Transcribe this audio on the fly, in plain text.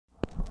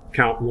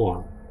Count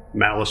 1,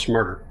 malice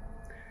murder.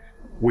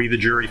 We, the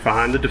jury,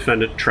 find the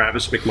defendant,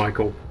 Travis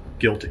McMichael,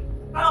 guilty.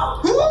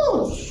 I'm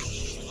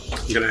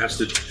going to ask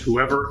that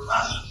whoever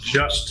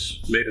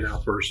just made an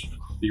outburst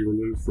be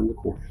removed from the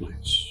court,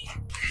 please.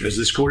 As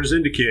this court has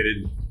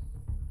indicated,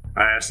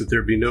 I ask that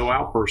there be no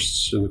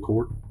outbursts in the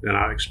court, and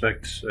I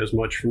expect as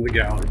much from the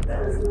gallery.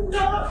 That is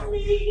not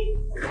me.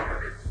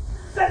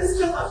 That is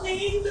not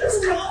me.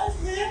 That's not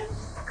him.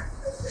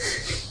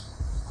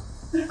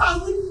 I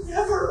would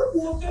never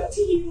walk up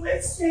to you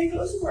and say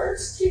those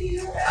words to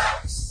you.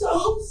 I'm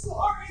so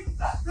sorry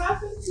that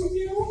happened to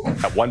you.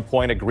 At one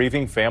point, a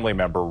grieving family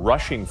member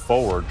rushing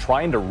forward,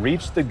 trying to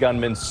reach the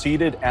gunman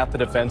seated at the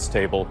defense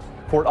table.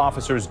 Court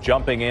officers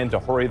jumping in to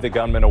hurry the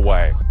gunman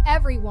away.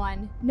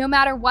 Everyone, no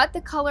matter what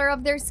the color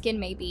of their skin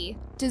may be,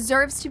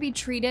 deserves to be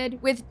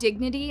treated with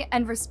dignity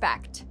and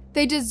respect.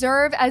 They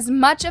deserve as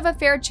much of a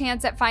fair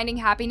chance at finding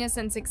happiness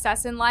and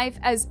success in life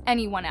as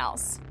anyone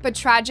else. But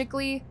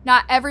tragically,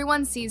 not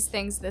everyone sees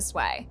things this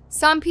way.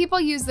 Some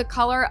people use the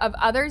color of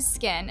others'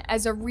 skin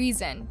as a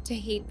reason to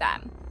hate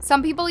them.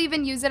 Some people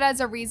even use it as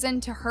a reason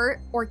to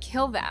hurt or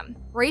kill them.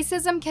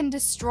 Racism can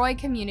destroy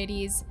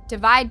communities,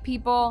 divide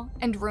people,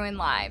 and ruin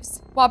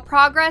lives. While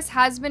progress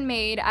has been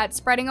made at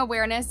spreading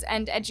awareness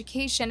and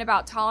education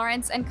about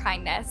tolerance and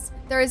kindness,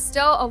 there is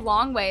still a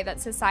long way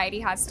that society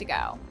has to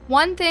go.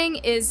 One thing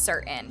is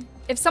certain.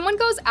 If someone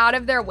goes out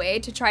of their way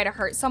to try to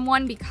hurt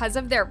someone because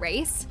of their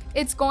race,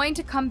 it's going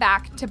to come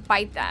back to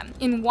bite them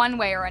in one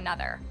way or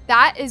another.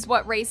 That is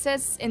what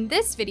racists in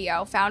this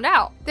video found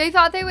out. They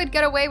thought they would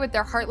get away with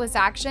their heartless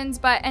actions,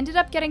 but ended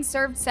up getting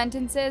served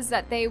sentences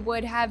that they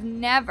would have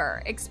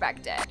never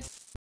expected.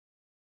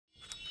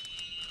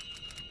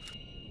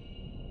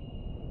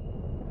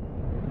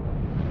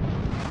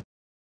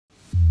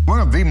 One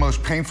of the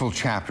most painful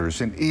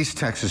chapters in East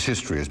Texas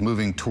history is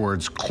moving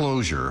towards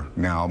closure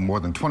now,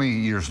 more than 20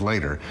 years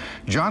later.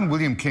 John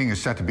William King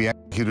is set to be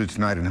executed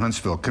tonight in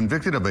Huntsville,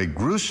 convicted of a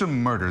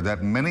gruesome murder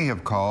that many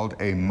have called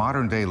a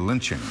modern-day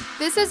lynching.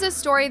 This is a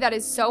story that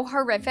is so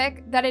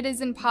horrific that it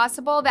is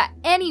impossible that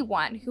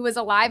anyone who was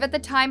alive at the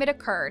time it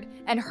occurred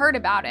and heard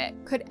about it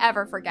could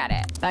ever forget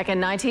it. Back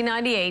in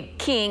 1998,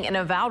 King, an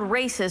avowed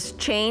racist,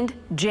 chained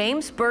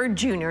James Byrd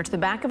Jr. to the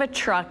back of a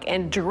truck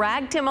and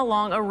dragged him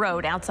along a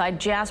road outside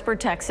Jasper,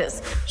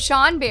 Texas.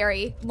 Sean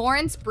Berry,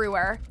 Lawrence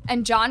Brewer,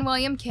 and John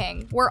William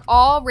King were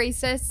all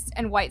racists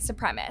and white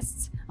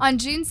supremacists. On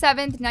June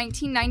 7,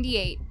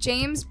 1998,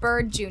 James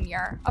Byrd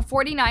Jr., a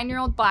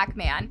 49-year-old black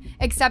man,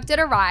 accepted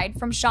a ride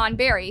from Sean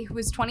Berry, who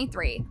was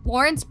 23,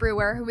 Lawrence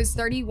Brewer, who was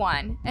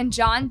 31, and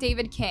John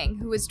David King,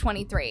 who was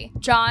 23.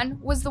 John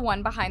was the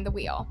one behind the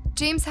wheel.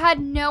 James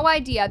had no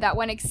idea that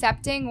when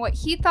accepting what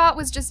he thought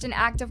was just an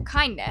act of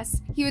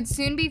kindness, he would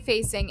soon be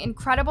facing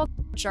incredible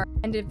torture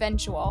and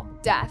eventual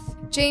death.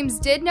 James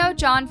did know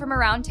John from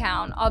around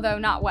town, although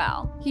not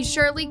well. He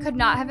surely could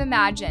not have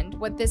imagined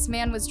what this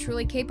man was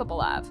truly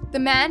capable of. The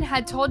men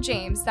had told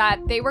James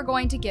that they were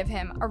going to give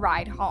him a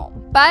ride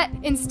home. But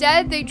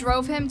instead, they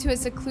drove him to a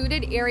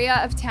secluded area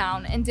of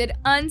town and did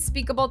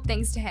unspeakable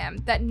things to him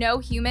that no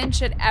human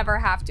should ever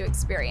have to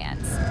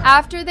experience.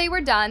 After they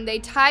were done, they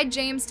tied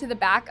James to the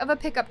back of a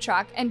pickup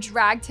truck and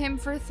dragged him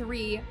for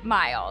 3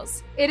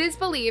 miles. It is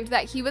believed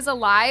that he was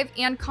alive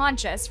and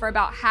conscious for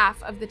about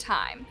half of the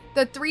time.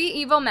 The 3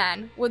 evil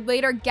men would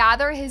later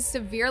gather his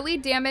severely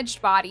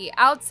damaged body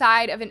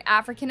outside of an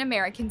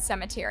African-American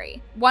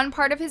cemetery. One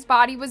part of his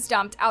body was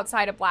dumped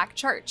outside a black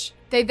church.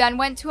 They then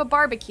went to a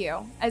barbecue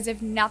as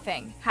if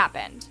nothing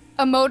happened.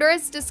 A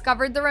motorist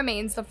discovered the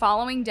remains the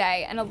following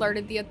day and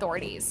alerted the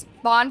authorities.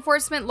 Law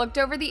enforcement looked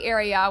over the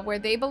area where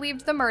they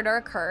believed the murder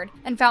occurred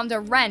and found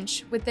a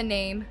wrench with the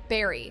name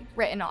Berry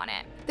written on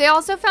it. They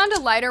also found a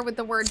lighter with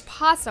the word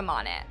possum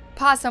on it.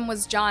 Possum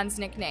was John's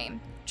nickname.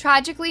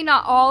 Tragically,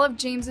 not all of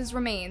James's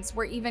remains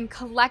were even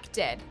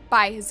collected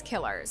by his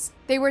killers.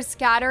 They were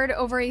scattered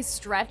over a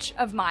stretch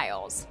of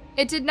miles.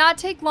 It did not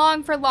take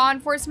long for law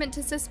enforcement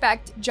to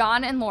suspect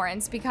John and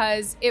Lawrence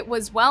because it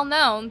was well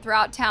known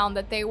throughout town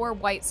that they were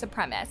white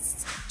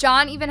supremacists.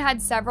 John even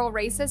had several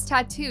racist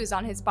tattoos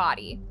on his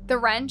body. The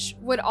wrench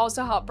would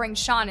also help bring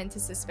Sean into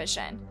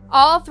suspicion.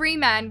 All 3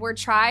 men were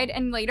tried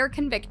and later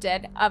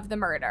convicted of the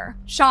murder.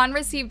 Sean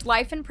received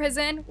life in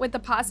prison with the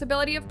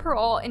possibility of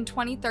parole in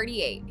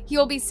 2038. He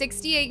will be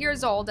 68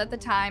 years old at the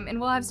time and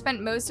will have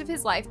spent most of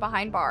his life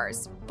behind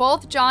bars.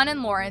 Both John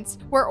and Lawrence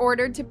were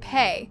ordered to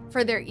pay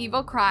for their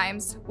evil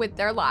crimes with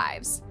their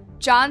lives.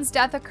 John's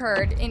death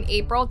occurred in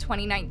April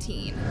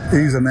 2019.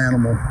 He's an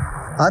animal.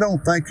 I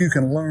don't think you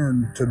can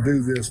learn to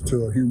do this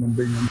to a human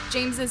being.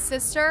 James's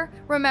sister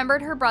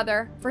remembered her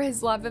brother for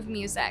his love of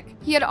music.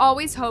 He had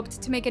always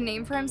hoped to make a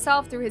name for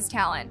himself through his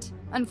talent.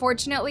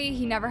 Unfortunately,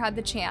 he never had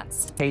the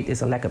chance. Hate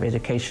is a lack of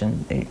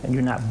education.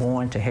 You're not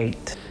born to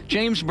hate.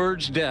 James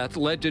Byrd's death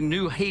led to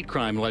new hate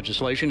crime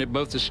legislation at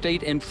both the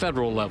state and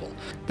federal level.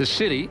 The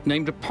city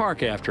named a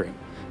park after him,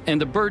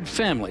 and the Byrd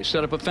family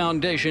set up a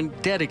foundation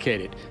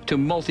dedicated to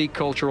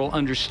multicultural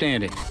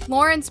understanding.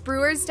 Lawrence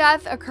Brewer's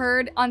death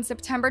occurred on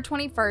September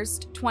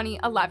 21st,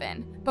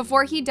 2011.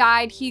 Before he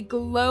died, he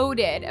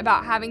gloated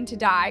about having to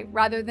die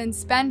rather than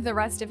spend the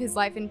rest of his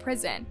life in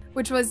prison,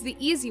 which was the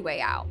easy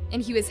way out,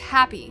 and he was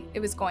happy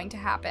it was going to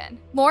happen.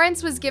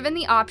 Lawrence was given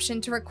the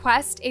option to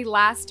request a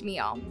last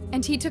meal,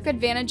 and he took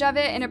advantage of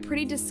it in a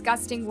pretty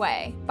disgusting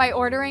way by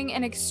ordering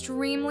an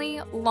extremely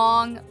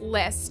long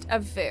list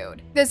of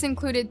food. This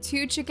included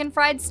 2 chicken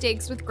fried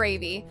steaks with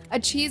gravy, a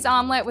cheese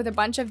omelet with a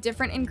bunch of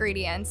different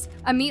ingredients,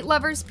 a meat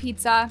lover's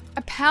pizza,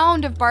 a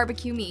pound of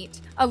barbecue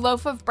meat, a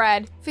loaf of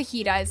bread,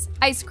 fajitas,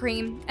 ice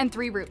cream, and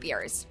 3 root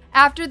beers.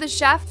 After the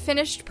chef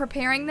finished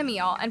preparing the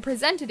meal and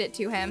presented it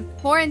to him,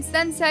 Lawrence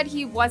then said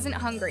he wasn't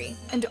hungry,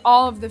 and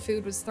all of the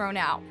food was thrown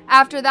out.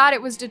 After that,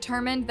 it was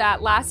determined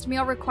that last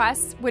meal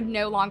requests would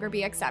no longer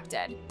be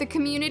accepted. The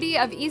community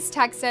of East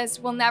Texas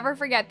will never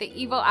forget the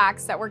evil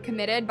acts that were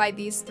committed by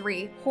these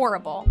 3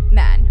 horrible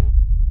men.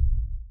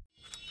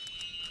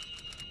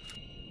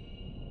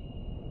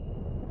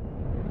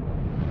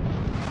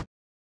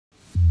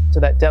 To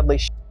that deadly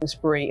shooting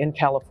spree in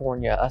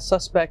California. A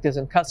suspect is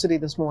in custody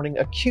this morning,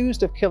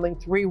 accused of killing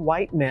 3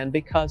 white men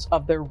because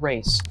of their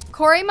race.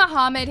 Corey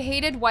Muhammad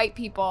hated white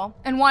people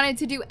and wanted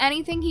to do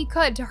anything he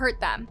could to hurt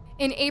them.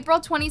 In April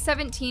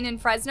 2017 in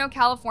Fresno,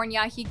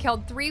 California, he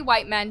killed 3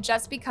 white men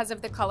just because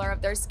of the color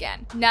of their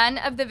skin. None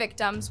of the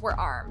victims were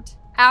armed.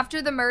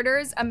 After the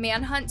murders, a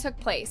manhunt took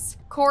place.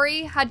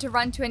 Corey had to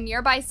run to a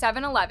nearby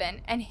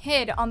 7-Eleven and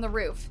hid on the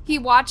roof. He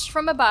watched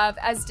from above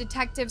as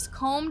detectives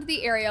combed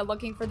the area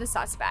looking for the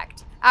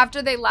suspect.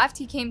 After they left,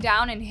 he came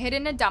down and hid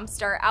in a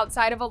dumpster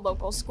outside of a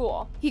local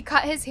school. He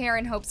cut his hair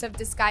in hopes of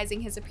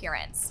disguising his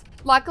appearance.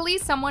 Luckily,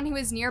 someone who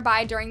was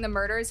nearby during the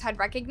murders had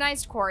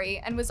recognized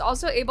Corey and was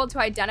also able to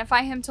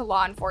identify him to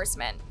law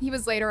enforcement. He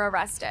was later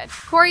arrested.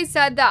 Corey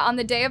said that on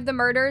the day of the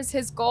murders,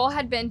 his goal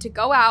had been to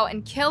go out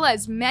and kill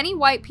as many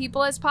white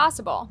people as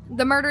possible.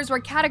 The murders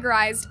were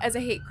categorized as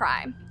a hate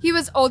crime. He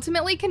was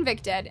ultimately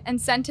convicted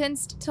and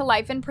sentenced to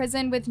life in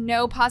prison with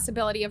no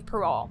possibility of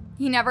parole.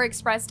 He never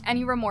expressed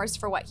any remorse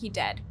for what he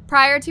did.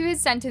 Prior to his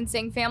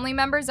sentencing, family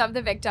members of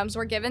the victims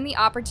were given the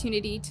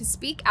opportunity to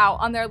speak out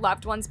on their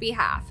loved ones'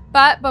 behalf.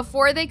 But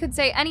before they could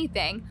say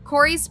anything,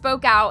 Corey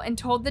spoke out and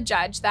told the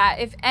judge that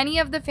if any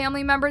of the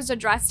family members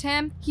addressed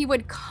him, he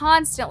would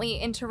constantly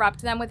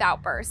interrupt them with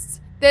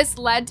outbursts. This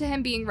led to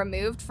him being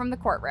removed from the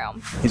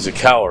courtroom. He's a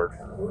coward.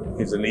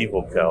 He's an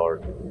evil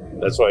coward.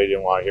 That's why he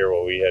didn't want to hear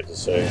what we had to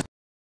say.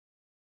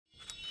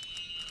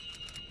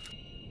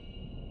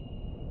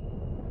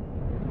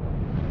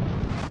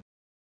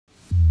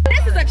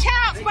 This is a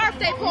child's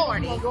birthday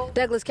party.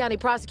 Douglas County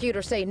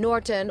prosecutors say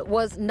Norton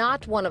was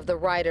not one of the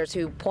riders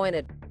who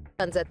pointed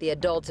guns at the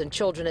adults and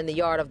children in the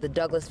yard of the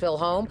Douglasville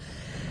home.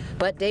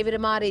 But David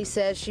Amati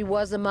says she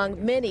was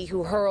among many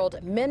who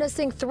hurled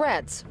menacing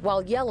threats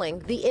while yelling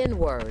the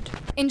N-word.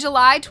 In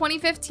July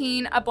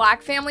 2015, a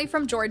black family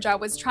from Georgia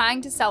was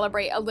trying to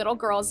celebrate a little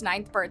girl's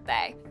 9th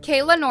birthday.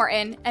 Kayla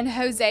Norton and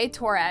Jose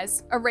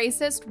Torres, a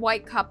racist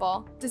white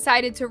couple,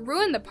 decided to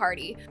ruin the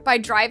party by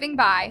driving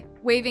by,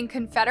 waving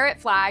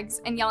Confederate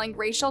flags, and yelling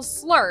racial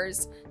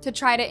slurs to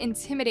try to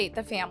intimidate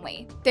the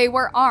family. They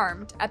were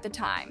armed at the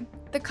time.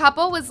 The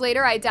couple was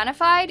later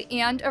identified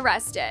and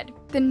arrested.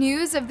 The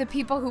news of the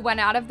people who went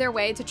out of their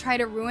way to try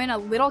to ruin a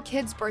little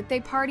kid's birthday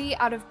party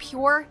out of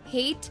pure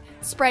hate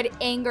spread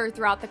anger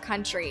throughout the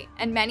country,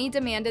 and many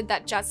demanded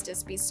that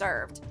justice be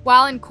served.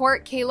 While in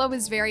court, Kayla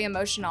was very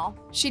emotional.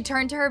 She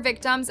turned to her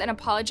victims and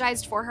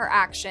apologized for her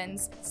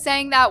actions,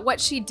 saying that what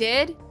she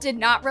did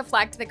not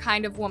reflect the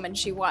kind of woman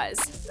she was.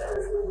 That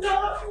is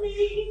not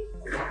me.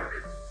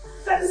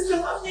 That is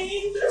not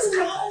me. That is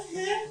not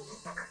him.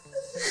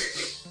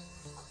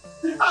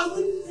 I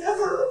would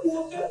never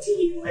walk up to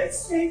you and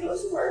say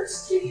those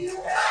words to you.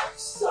 I'm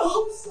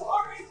so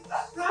sorry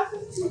that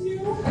happened to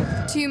you.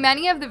 To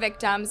many of the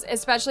victims,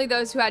 especially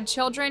those who had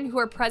children who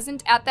were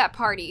present at that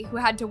party who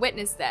had to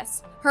witness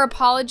this, her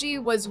apology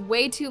was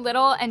way too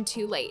little and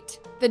too late.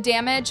 The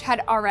damage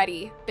had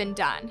already been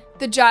done.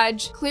 The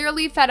judge,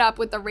 clearly fed up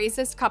with the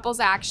racist couple's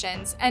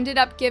actions, ended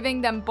up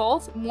giving them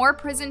both more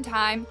prison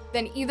time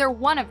than either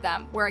one of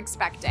them were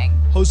expecting.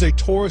 Jose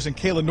Torres and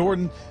Kayla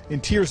Norton,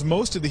 in tears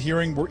most of the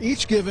hearing, were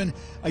each given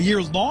a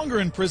year longer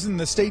in prison.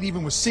 The state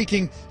even was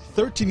seeking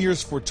 13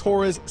 years for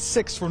Torres,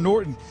 6 for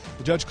Norton.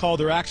 The judge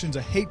called their actions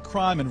a hate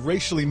crime and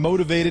racially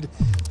motivated.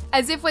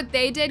 As if what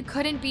they did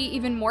couldn't be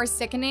even more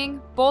sickening,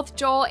 both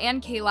Joel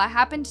and Kayla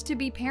happened to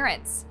be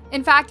parents.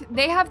 In fact,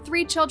 they have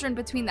 3 children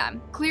between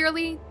them.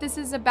 Clearly, this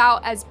is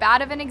about as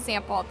bad of an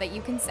example that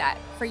you can set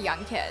for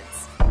young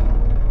kids.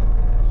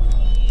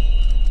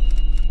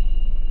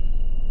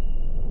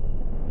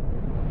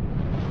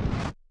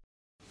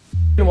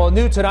 Well,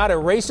 new tonight, a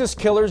racist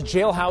killer's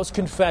jailhouse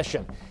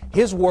confession.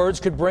 His words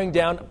could bring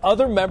down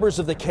other members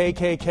of the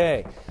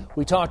KKK.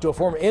 We talked to a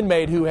former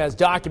inmate who has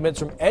documents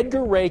from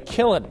Edgar Ray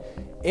Killen.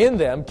 In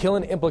them,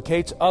 Killen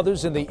implicates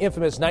others in the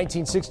infamous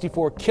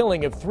 1964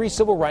 killing of 3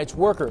 civil rights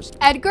workers.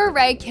 Edgar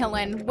Ray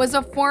Killen was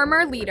a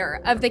former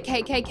leader of the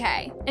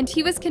KKK, and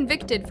he was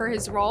convicted for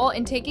his role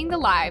in taking the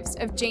lives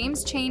of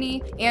James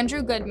Chaney,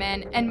 Andrew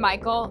Goodman, and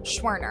Michael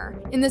Schwerner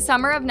in the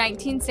summer of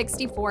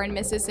 1964 in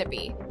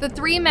Mississippi. The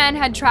 3 men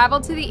had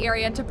traveled to the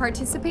area to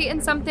participate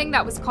in something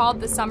that was called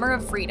the Summer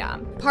of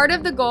Freedom. Part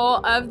of the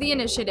goal of the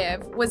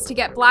initiative was to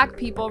get Black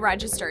people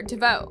registered to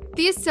vote.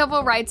 These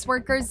civil rights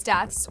workers'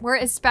 deaths were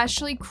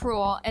especially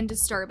cruel and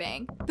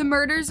disturbing. The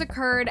murders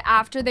occurred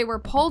after they were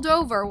pulled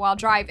over while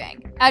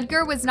driving.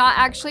 Edgar was not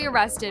actually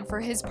arrested for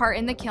his part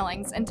in the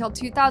killings until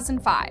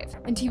 2005,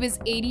 and he was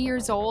 80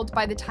 years old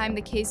by the time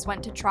the case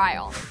went to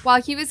trial.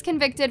 While he was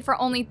convicted for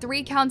only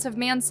 3 counts of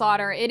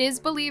manslaughter, it is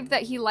believed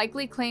that he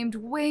likely claimed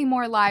way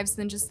more lives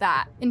than just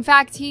that. In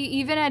fact, he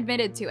even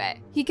admitted to it.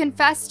 He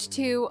confessed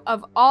to,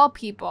 of all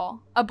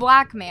people, a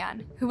Black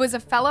man who was a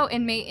fellow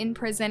inmate in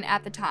prison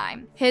at the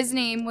time. His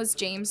name was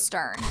James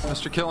Stern.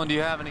 Mr. Killen, do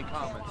you have any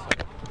comments?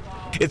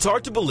 It's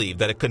hard to believe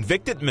that a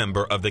convicted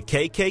member of the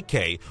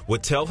KKK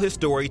would tell his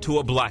story to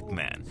a Black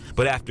man.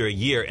 But after a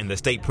year in the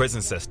state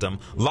prison system,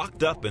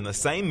 locked up in the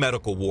same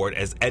medical ward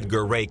as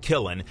Edgar Ray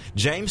Killen,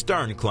 James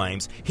Stern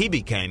claims he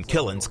became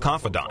Killen's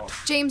confidant.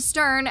 James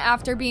Stern,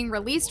 after being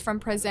released from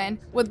prison,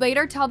 would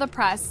later tell the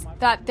press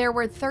that there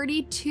were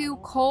 32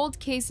 cold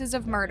cases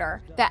of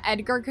murder that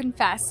Edgar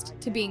confessed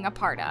to being a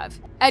part of.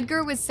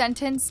 Edgar was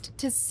sentenced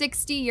to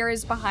 60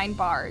 years behind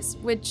bars,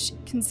 which,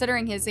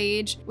 considering his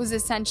age, was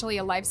essentially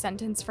a life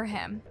sentence for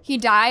him. He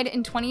died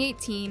in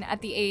 2018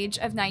 at the age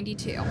of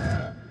 92.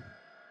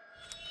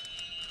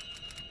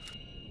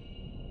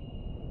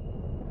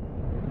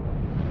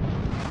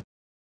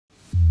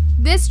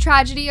 This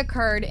tragedy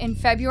occurred in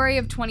February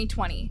of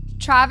 2020.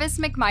 Travis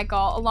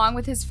McMichael, along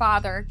with his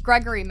father,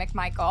 Gregory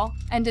McMichael,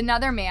 and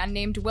another man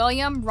named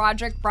William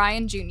Roderick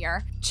Bryan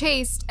Jr.,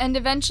 chased and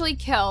eventually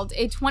killed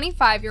a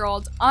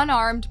 25-year-old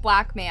unarmed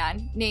Black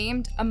man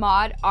named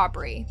Ahmaud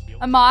Arbery.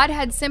 Ahmaud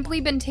had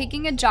simply been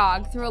taking a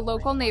jog through a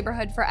local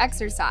neighborhood for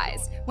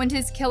exercise when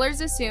his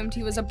killers assumed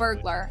he was a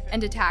burglar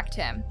and attacked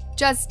him.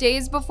 Just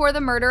days before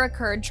the murder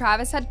occurred,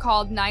 Travis had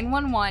called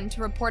 911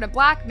 to report a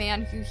Black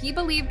man who he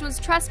believed was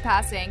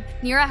trespassing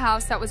near a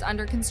house that was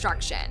under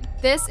construction.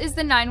 This is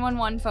the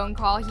 911 phone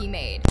call he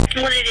made.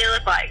 What did he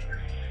look like?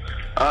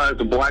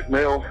 It's a black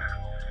male,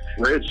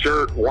 red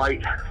shirt,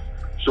 white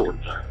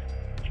shorts.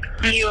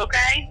 Are you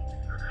okay?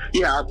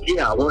 Yeah.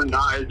 When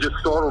it just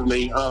startled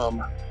me,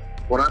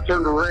 when I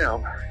turned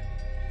around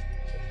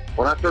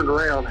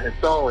and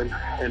saw him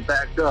and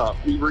backed up,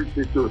 he reached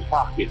into his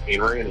pocket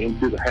and ran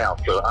into the house.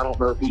 So I don't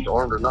know if he's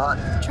armed or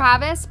not.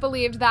 Travis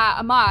believed that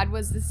Ahmaud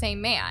was the same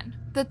man.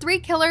 The 3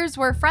 killers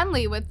were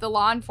friendly with the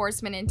law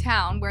enforcement in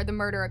town where the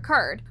murder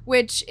occurred,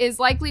 which is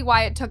likely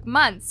why it took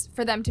months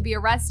for them to be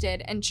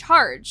arrested and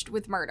charged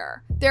with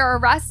murder. Their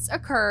arrests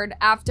occurred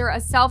after a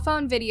cell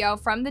phone video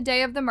from the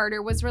day of the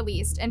murder was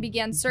released and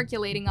began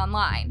circulating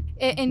online.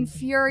 It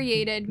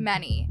infuriated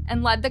many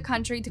and led the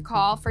country to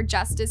call for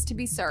justice to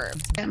be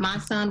served. My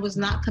son was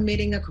not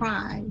committing a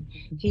crime.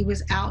 He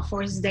was out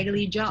for his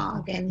daily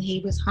jog and he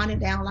was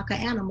hunted down like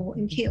an animal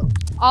and killed.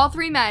 All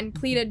 3 men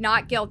pleaded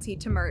not guilty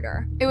to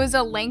murder. It was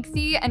a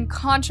lengthy and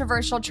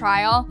controversial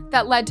trial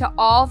that led to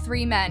all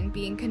 3 men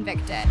being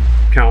convicted.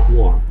 Count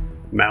 1,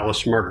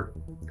 malice murder.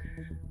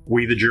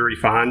 We, the jury,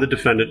 find the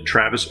defendant,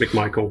 Travis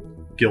McMichael,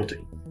 guilty.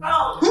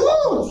 I'm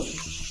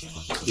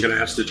going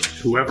to ask that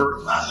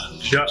whoever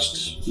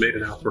just made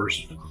an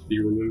outburst be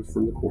removed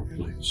from the court,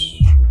 please.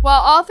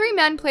 While all 3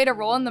 men played a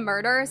role in the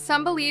murder,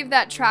 some believe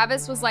that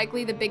Travis was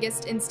likely the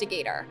biggest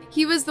instigator.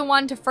 He was the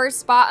one to first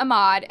spot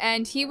Ahmaud,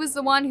 and he was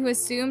the one who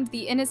assumed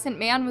the innocent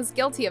man was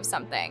guilty of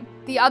something.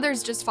 The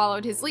others just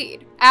followed his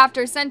lead.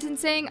 After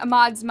sentencing,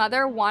 Ahmaud's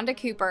mother, Wanda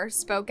Cooper,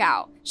 spoke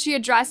out. She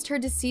addressed her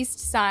deceased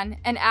son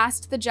and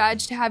asked the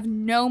judge to have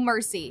no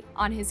mercy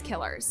on his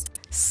killers.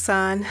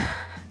 Son,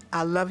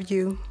 I love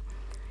you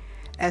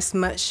as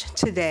much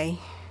today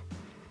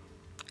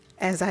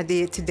as I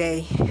did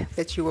today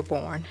that you were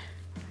born.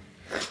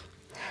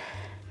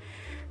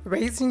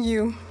 Raising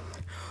you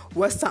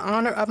was the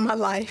honor of my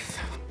life,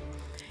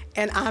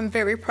 and I'm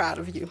very proud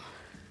of you.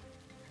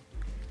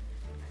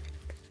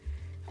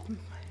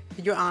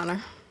 Your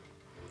Honor,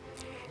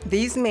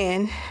 these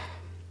men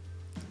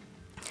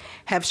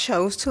have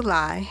chose to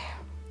lie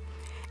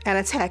and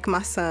attack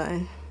my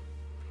son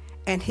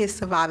and his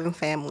surviving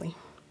family.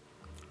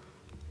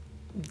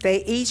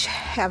 They each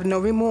have no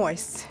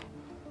remorse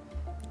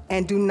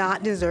and do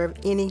not deserve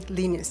any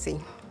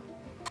leniency.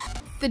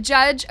 The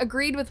judge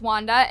agreed with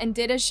Wanda and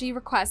did as she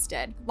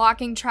requested,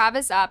 locking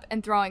Travis up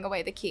and throwing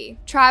away the key.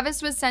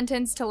 Travis was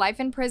sentenced to life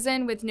in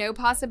prison with no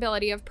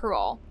possibility of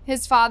parole.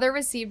 His father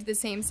received the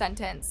same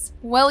sentence.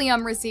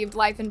 William received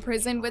life in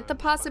prison with the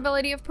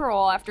possibility of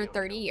parole after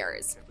 30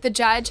 years. The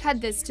judge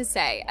had this to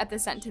say at the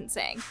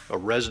sentencing. A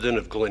resident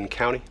of Glenn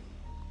County,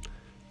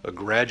 a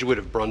graduate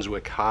of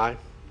Brunswick High,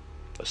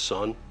 a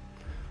son,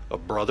 a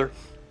brother,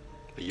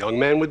 a young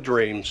man with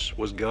dreams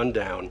was gunned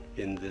down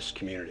in this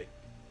community.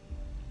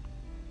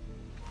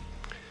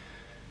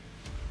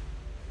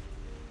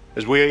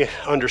 As we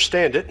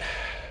understand it,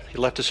 he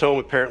left his home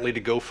apparently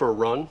to go for a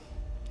run,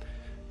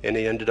 and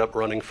he ended up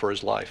running for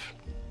his life.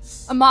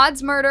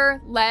 Ahmaud's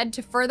murder led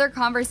to further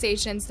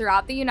conversations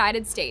throughout the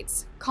United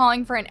States,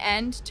 calling for an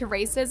end to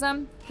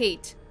racism,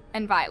 hate,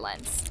 and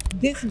violence.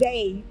 This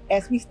day,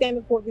 as we stand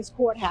before this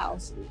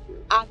courthouse,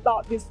 I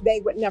thought this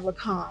day would never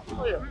come.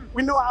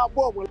 We knew our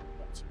boy was,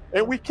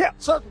 and we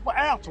kept searching for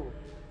answers.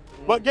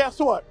 But guess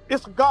what?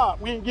 It's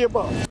God. We didn't give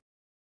up.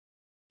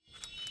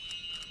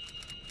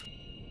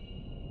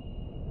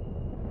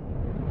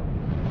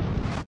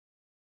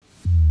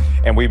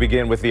 And we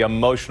begin with the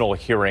emotional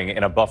hearing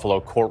in a Buffalo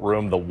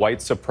courtroom. The white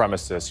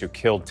supremacist who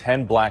killed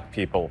 10 black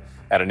people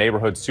at a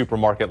neighborhood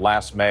supermarket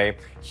last May,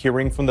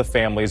 hearing from the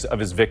families of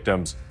his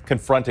victims,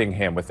 confronting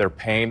him with their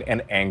pain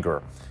and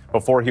anger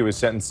before he was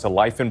sentenced to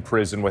life in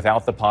prison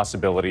without the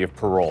possibility of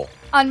parole.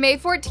 On May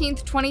 14,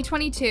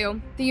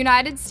 2022, the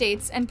United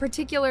States, and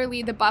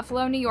particularly the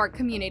Buffalo, New York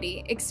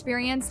community,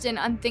 experienced an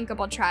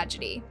unthinkable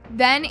tragedy.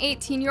 Then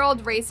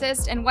 18-year-old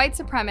racist and white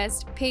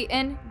supremacist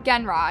Peyton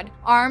Genrod,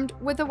 armed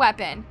with a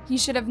weapon he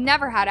should have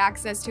never had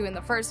access to in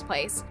the first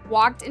place,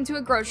 walked into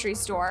a grocery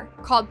store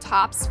called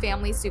Tops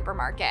Family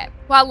Supermarket.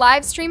 While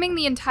live streaming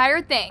the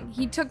entire thing,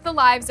 he took the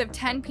lives of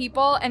 10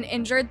 people and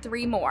injured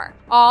 3 more.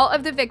 All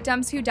of the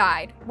victims who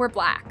died were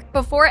black.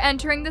 Before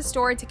entering the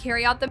store to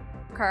carry out the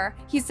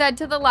he said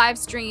to the live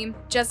stream,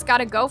 "Just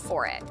gotta go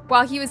for it."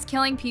 While he was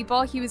killing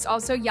people, he was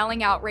also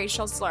yelling out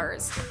racial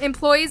slurs.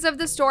 Employees of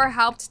the store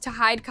helped to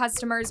hide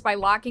customers by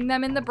locking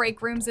them in the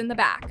break rooms in the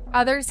back.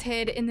 Others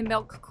hid in the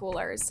milk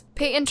coolers.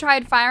 Peyton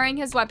tried firing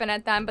his weapon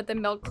at them, but the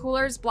milk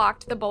coolers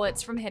blocked the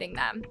bullets from hitting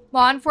them.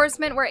 Law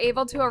enforcement were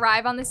able to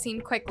arrive on the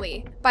scene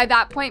quickly. By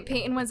that point,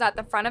 Peyton was at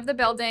the front of the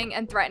building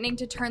and threatening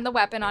to turn the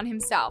weapon on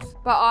himself,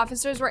 but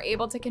officers were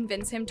able to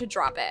convince him to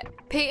drop it.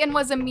 Peyton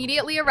was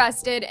immediately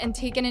arrested and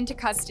taken into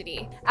custody.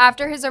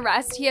 After his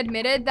arrest, he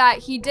admitted that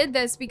he did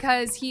this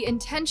because he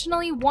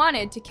intentionally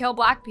wanted to kill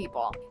black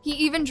people. He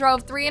even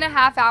drove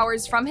 3.5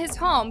 hours from his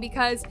home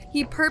because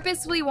he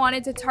purposefully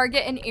wanted to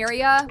target an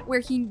area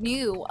where he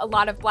knew a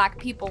lot of black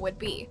people would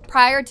be.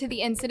 Prior to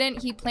the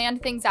incident, he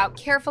planned things out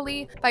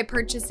carefully by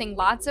purchasing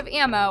lots of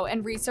ammo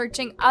and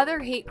researching other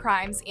hate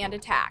crimes and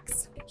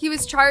attacks. He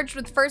was charged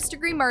with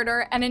first-degree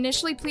murder and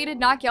initially pleaded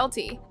not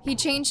guilty. He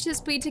changed his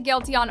plea to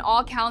guilty on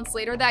all counts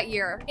later that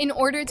year in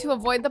order to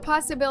avoid the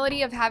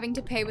possibility of having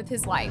to pay with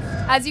his life.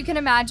 As you can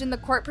imagine, the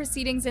court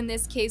proceedings in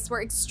this case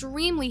were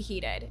extremely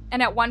heated,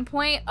 and at one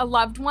point, a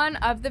loved one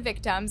of the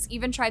victims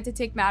even tried to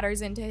take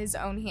matters into his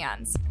own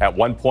hands. At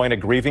one point, a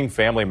grieving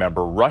family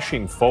member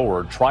rushing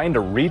forward, trying to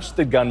reach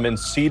the gunman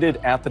seated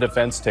at the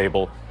defense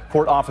table.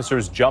 Court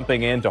officers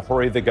jumping in to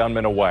hurry the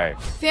gunman away.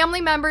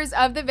 Family members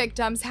of the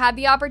victims had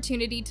the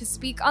opportunity to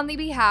speak on the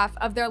behalf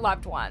of their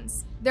loved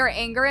ones. Their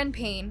anger and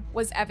pain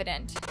was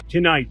evident.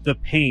 Tonight, the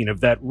pain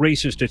of that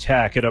racist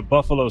attack at a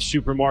Buffalo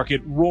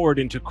supermarket roared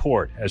into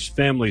court as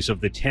families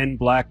of the 10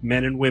 black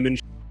men and women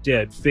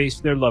dead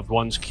faced their loved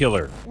one's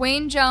killer.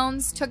 Wayne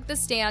Jones took the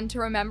stand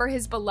to remember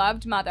his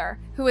beloved mother,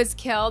 who was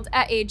killed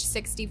at age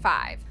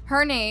 65.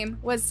 Her name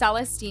was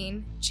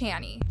Celestine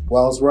Chaney.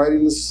 While I was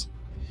writing this,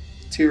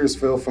 tears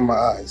fell from my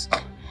eyes.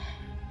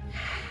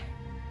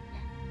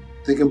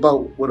 Thinking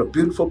about what a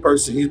beautiful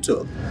person you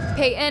took.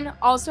 Peyton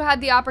also had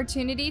the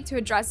opportunity to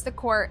address the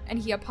court, and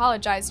he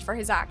apologized for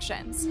his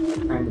actions.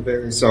 I'm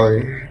very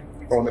sorry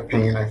for all the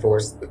pain I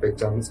forced the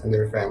victims and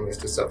their families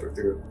to suffer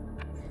through.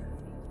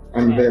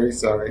 I'm very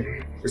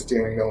sorry for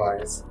stealing the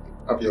lives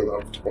of your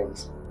loved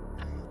ones.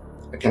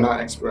 I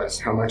cannot express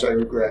how much I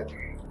regret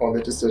all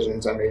the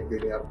decisions I made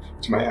leading up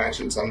to my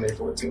actions on May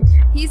 14th.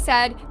 He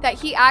said that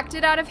he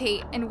acted out of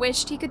hate and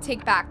wished he could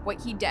take back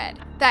what he did.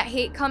 That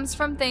hate comes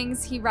from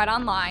things he read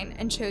online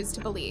and chose to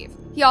believe.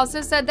 He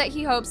also said that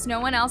he hopes no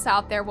one else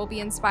out there will be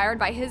inspired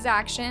by his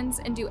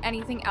actions and do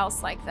anything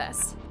else like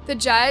this. The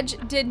judge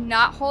did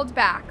not hold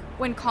back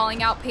when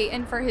calling out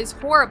Peyton for his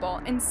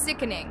horrible and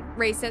sickening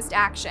racist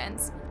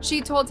actions.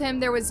 She told him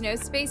there was no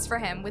space for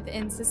him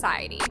within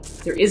society.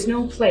 There is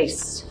no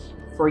place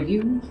for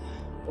you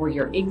or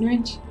your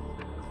ignorant,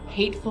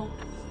 hateful,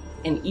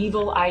 and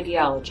evil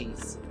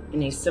ideologies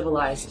in a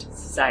civilized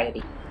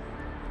society.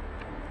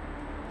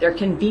 There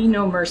can be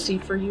no mercy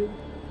for you,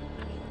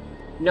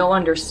 no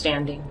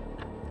understanding,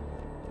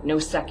 no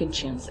second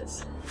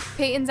chances.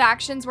 Peyton's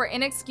actions were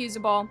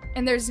inexcusable,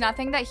 and there's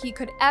nothing that he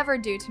could ever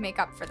do to make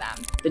up for them.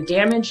 The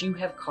damage you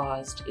have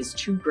caused is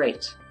too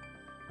great,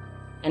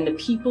 and the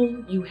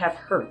people you have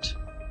hurt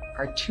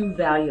are too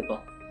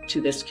valuable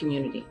to this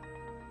community.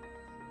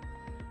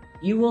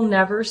 You will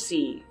never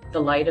see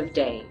the light of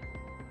day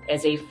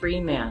as a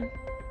free man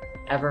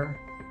ever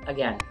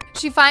again.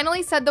 She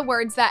finally said the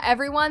words that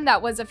everyone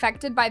that was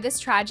affected by this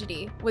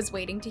tragedy was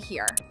waiting to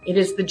hear. It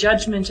is the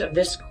judgment of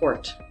this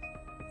court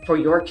for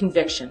your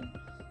conviction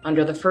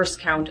under the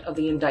first count of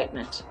the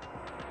indictment,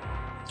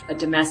 a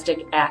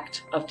domestic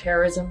act of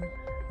terrorism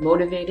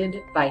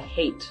motivated by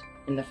hate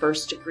in the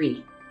first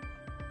degree,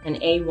 an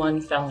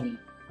A1 felony,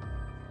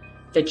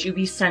 that you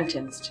be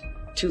sentenced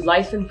to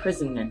life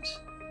imprisonment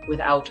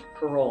without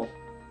parole.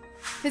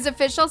 His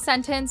official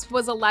sentence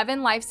was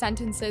 11 life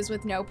sentences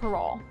with no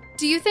parole.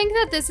 Do you think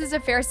that this is a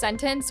fair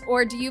sentence,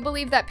 or do you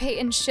believe that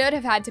Peyton should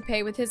have had to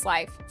pay with his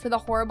life for the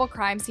horrible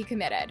crimes he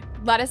committed?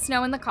 Let us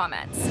know in the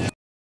comments.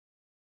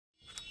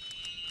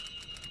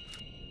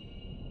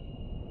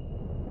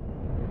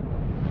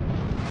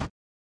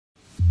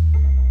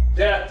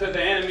 Death to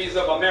the enemies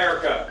of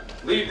America.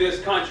 Leave this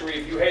country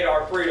if you hate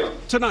our freedom.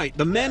 Tonight,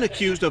 the man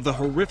accused of the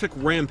horrific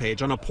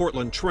rampage on a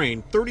Portland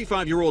train,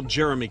 35-year-old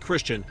Jeremy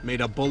Christian,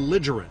 made a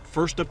belligerent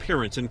first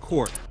appearance in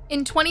court.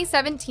 In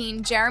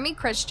 2017, Jeremy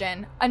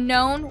Christian, a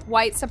known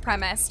white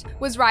supremacist,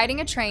 was riding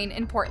a train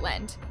in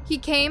Portland. He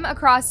came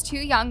across two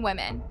young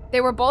women.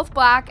 They were both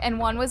black and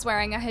one was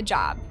wearing a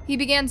hijab. He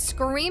began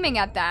screaming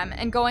at them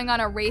and going on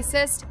a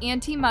racist,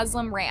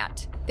 anti-Muslim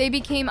rant. They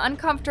became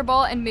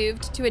uncomfortable and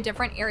moved to a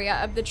different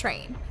area of the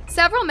train.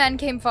 Several men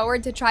came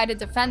forward to try to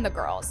defend the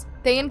girls.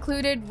 They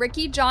included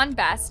Ricky John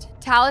Best,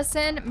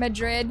 Taliesin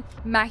Madrid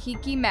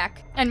Mahiki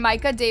Mek, and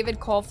Micah David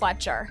Cole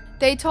Fletcher.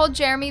 They told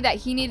Jeremy that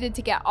he needed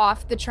to get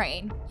off the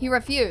train. He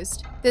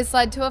refused. This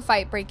led to a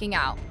fight breaking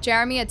out.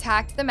 Jeremy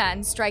attacked the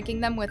men, striking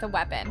them with a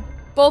weapon.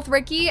 Both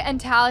Ricky and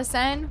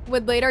Taliesin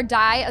would later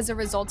die as a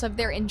result of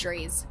their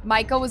injuries.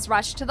 Micah was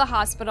rushed to the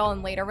hospital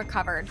and later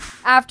recovered.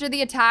 After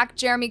the attack,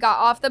 Jeremy got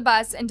off the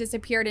bus and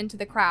disappeared into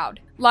the crowd.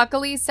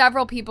 Luckily,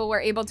 several people were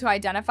able to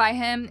identify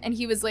him, and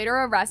he was later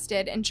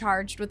arrested and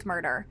charged with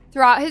murder.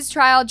 Throughout his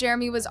trial,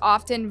 Jeremy was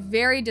often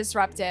very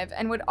disruptive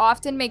and would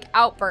often make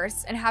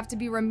outbursts and have to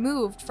be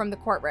removed from the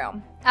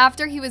courtroom.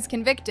 After he was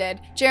convicted,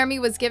 Jeremy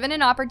was given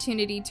an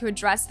opportunity to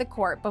address the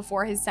court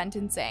before his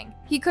sentencing.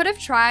 He could have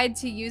tried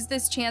to use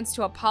this chance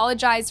to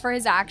apologize for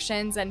his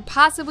actions and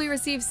possibly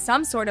receive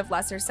some sort of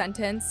lesser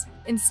sentence.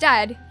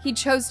 Instead, he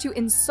chose to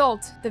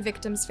insult the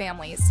victims'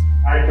 families.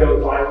 I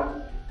chose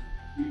violence.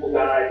 People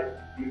died.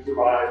 You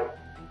survived.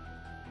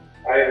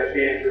 I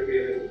understand your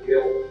feelings of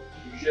guilt.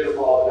 You should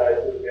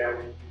apologize to the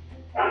family.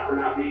 Not for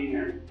not being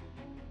there,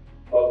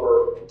 but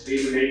for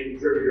being the main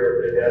contributor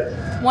of their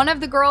death. One of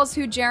the girls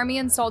who Jeremy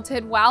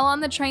insulted while on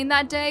the train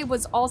that day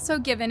was also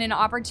given an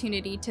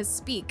opportunity to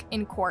speak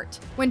in court.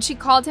 When she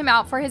called him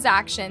out for his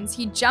actions,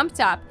 he jumped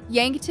up,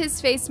 yanked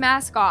his face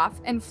mask off,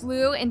 and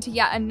flew into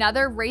yet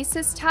another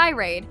racist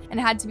tirade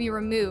and had to be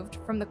removed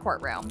from the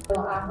courtroom.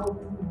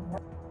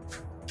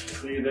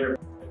 See you there.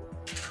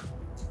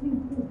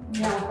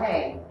 No,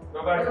 hey.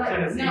 Go back to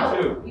Tennessee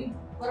too.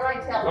 What do I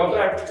tell you? Go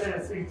back to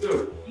Tennessee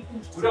too.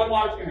 We don't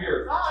want you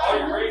here. All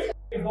your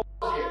racist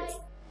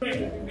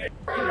bullshit.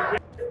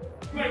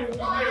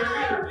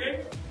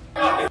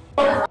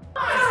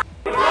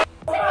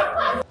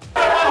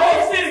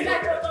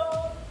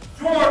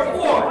 George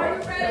Floyd.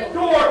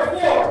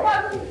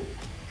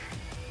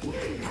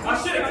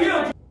 I should have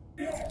killed you.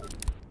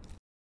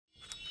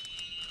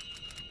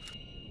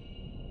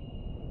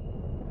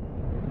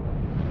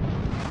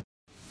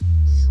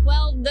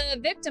 Well, the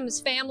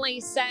victim's family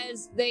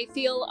says they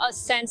feel a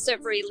sense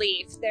of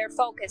relief. Their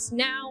focus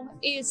now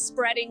is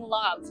spreading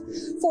love.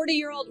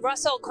 40-year-old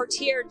Russell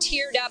Courtier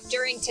teared up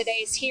during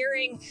today's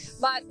hearing,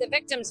 but the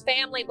victim's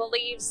family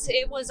believes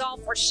it was all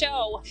for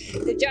show.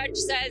 The judge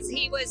says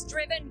he was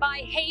driven by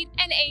hate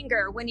and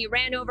anger when he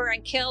ran over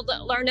and killed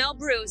Larnell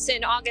Bruce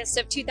in August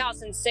of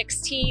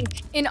 2016.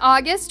 In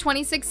August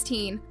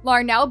 2016,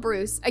 Larnell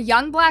Bruce, a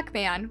young black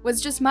man,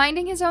 was just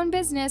minding his own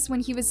business when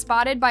he was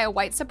spotted by a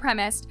white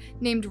supremacist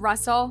named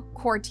Russell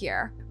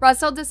Courtier.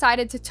 Russell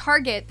decided to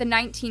target the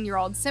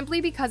 19-year-old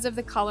simply because of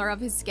the color of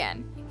his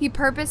skin. He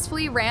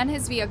purposefully ran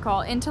his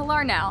vehicle into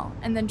Larnell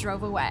and then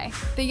drove away.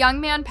 The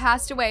young man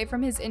passed away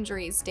from his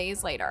injuries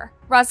days later.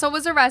 Russell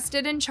was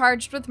arrested and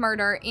charged with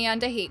murder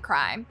and a hate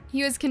crime.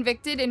 He was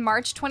convicted in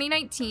March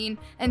 2019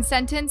 and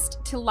sentenced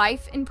to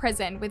life in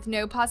prison with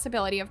no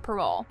possibility of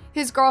parole.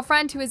 His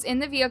girlfriend, who was in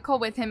the vehicle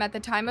with him at the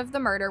time of the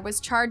murder, was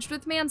charged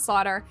with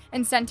manslaughter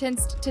and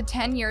sentenced to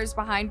 10 years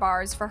behind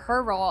bars for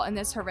her role in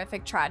this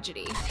horrific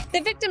tragedy.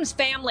 The victim's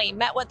family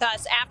met with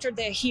us after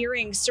the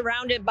hearing,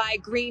 surrounded by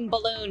green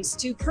balloons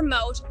to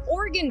promote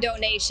organ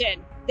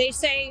donation. They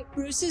say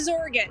Bruce's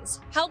organs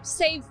helped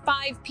save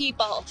 5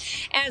 people.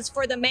 As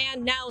for the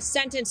man now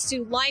sentenced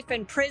to life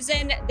in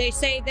prison, they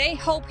say they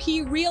hope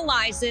he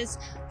realizes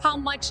how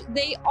much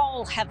they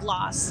all have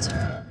lost.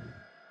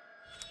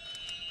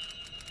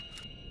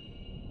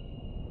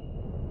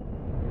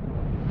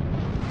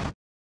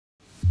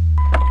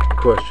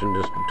 Question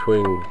just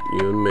between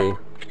you and me.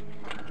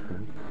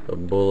 A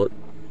bullet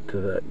to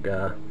that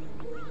guy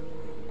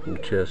in the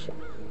chest.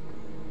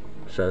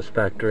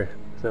 Satisfactory?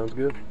 Sounds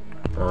good.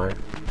 Alright.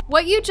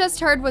 What you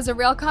just heard was a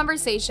real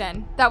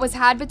conversation that was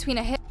had between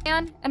a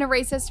hitman and a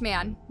racist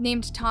man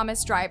named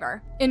Thomas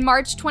Driver. In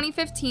March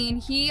 2015,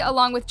 he,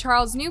 along with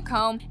Charles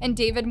Newcomb and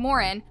David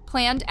Morin,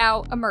 planned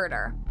out a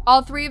murder.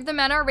 All 3 of the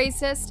men are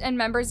racist and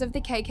members of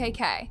the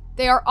KKK.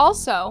 They are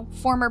also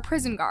former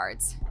prison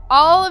guards.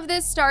 All of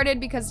this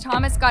started because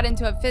Thomas got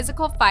into a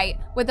physical fight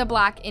with a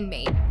black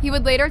inmate. He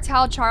would later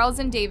tell Charles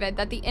and David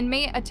that the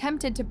inmate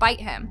attempted to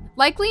bite him,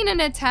 likely in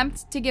an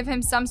attempt to give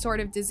him some sort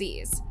of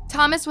disease.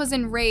 Thomas was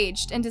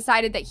enraged and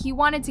decided that he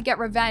wanted to get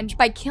revenge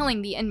by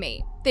killing the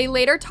inmate. They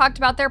later talked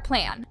about their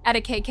plan at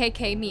a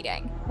KKK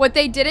meeting. What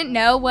they didn't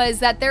know was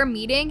that their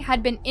meeting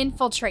had been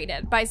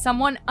infiltrated by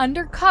someone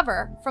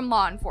undercover from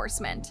law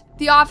enforcement.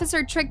 The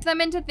officer tricked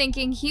them into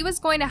thinking he was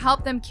going to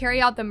help them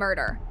carry out the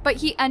murder, but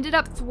he ended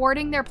up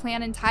thwarting their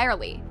plan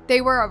entirely.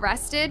 They were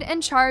arrested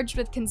and charged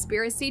with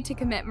conspiracy to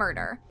commit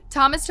murder.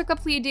 Thomas took a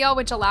plea deal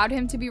which allowed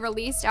him to be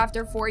released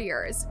after 4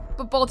 years,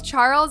 but both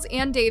Charles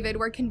and David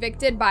were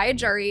convicted by a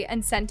jury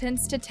and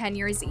sentenced to 10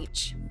 years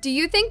each. Do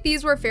you think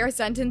these were fair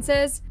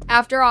sentences?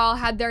 After all,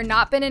 had there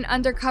not been an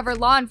undercover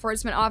law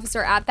enforcement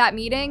officer at that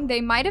meeting, they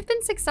might have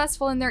been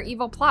successful in their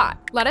evil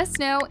plot. Let us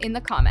know in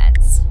the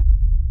comments.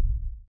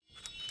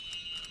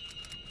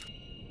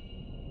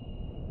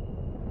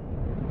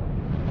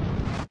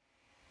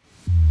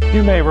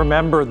 You may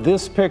remember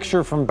this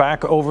picture from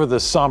back over the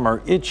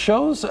summer. It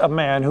shows a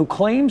man who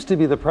claims to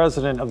be the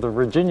president of the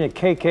Virginia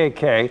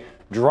KKK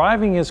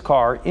driving his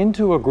car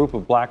into a group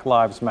of Black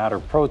Lives Matter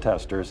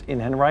protesters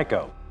in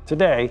Henrico.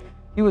 Today,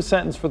 he was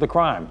sentenced for the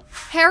crime.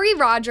 Harry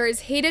Rogers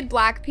hated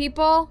Black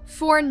people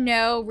for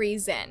no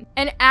reason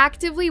and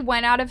actively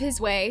went out of his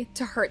way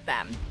to hurt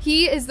them.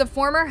 He is the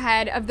former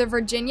head of the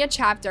Virginia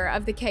chapter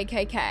of the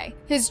KKK.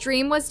 His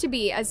dream was to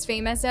be as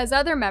famous as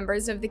other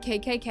members of the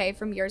KKK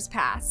from years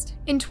past.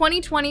 In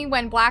 2020,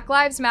 when Black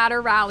Lives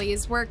Matter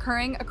rallies were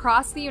occurring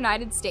across the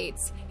United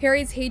States,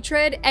 Harry's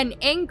hatred and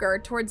anger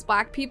towards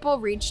Black people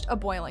reached a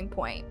boiling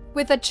point.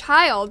 With a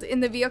child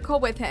in the vehicle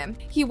with him,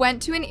 he went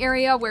to an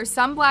area where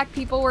some Black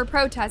people were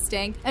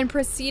protesting and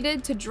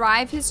proceeded to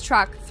drive his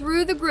truck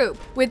through the group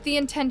with the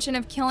intention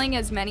of killing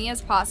as many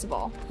as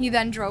possible. He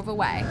then drove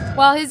away.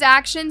 While his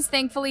actions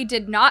thankfully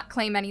did not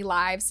claim any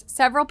lives,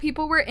 several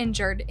people were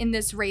injured in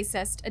this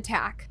racist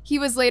attack. He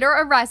was later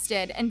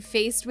arrested and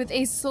faced with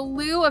a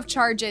slew of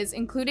charges,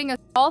 including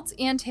assault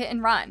and hit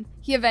and run.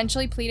 He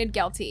eventually pleaded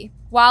guilty.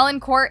 While in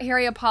court,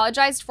 Harry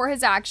apologized for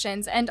his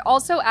actions and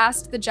also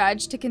asked the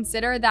judge to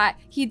consider that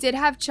he did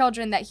have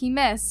children that he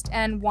missed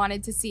and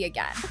wanted to see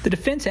again. The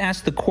defense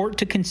asked the court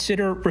to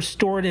consider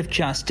restorative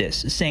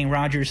justice, saying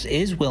Rogers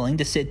is willing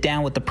to sit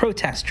down with the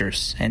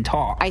protesters and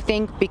talk. I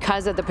think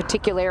because of the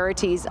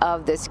particularities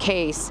of this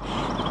case,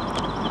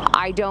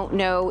 I don't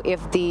know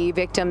if the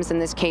victims in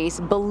this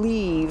case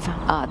believe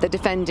the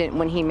defendant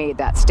when he made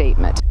that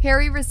statement.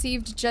 Harry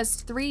received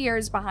just 3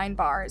 years behind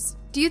bars.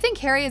 Do you think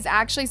Harry is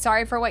actually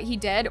sorry for what he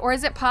did, or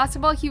is it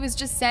possible he was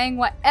just saying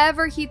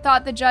whatever he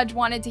thought the judge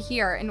wanted to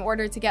hear in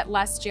order to get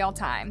less jail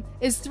time?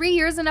 Is 3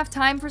 years enough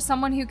time for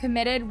someone who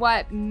committed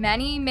what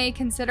many may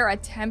consider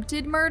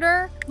attempted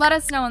murder? Let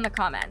us know in the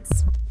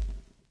comments.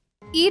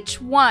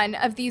 Each one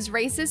of these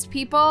racist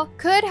people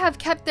could have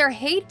kept their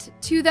hate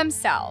to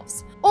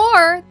themselves,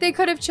 or they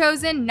could have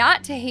chosen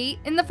not to hate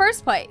in the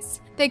first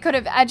place. They could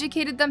have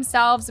educated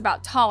themselves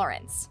about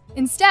tolerance.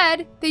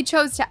 Instead, they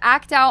chose to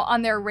act out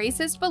on their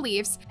racist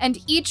beliefs, and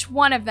each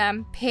one of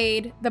them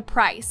paid the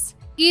price.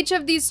 Each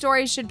of these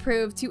stories should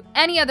prove to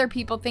any other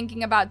people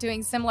thinking about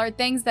doing similar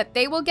things that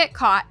they will get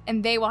caught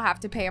and they will have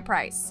to pay a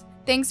price.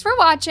 Thanks for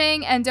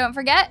watching, and don't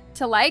forget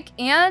to like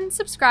and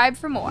subscribe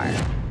for more.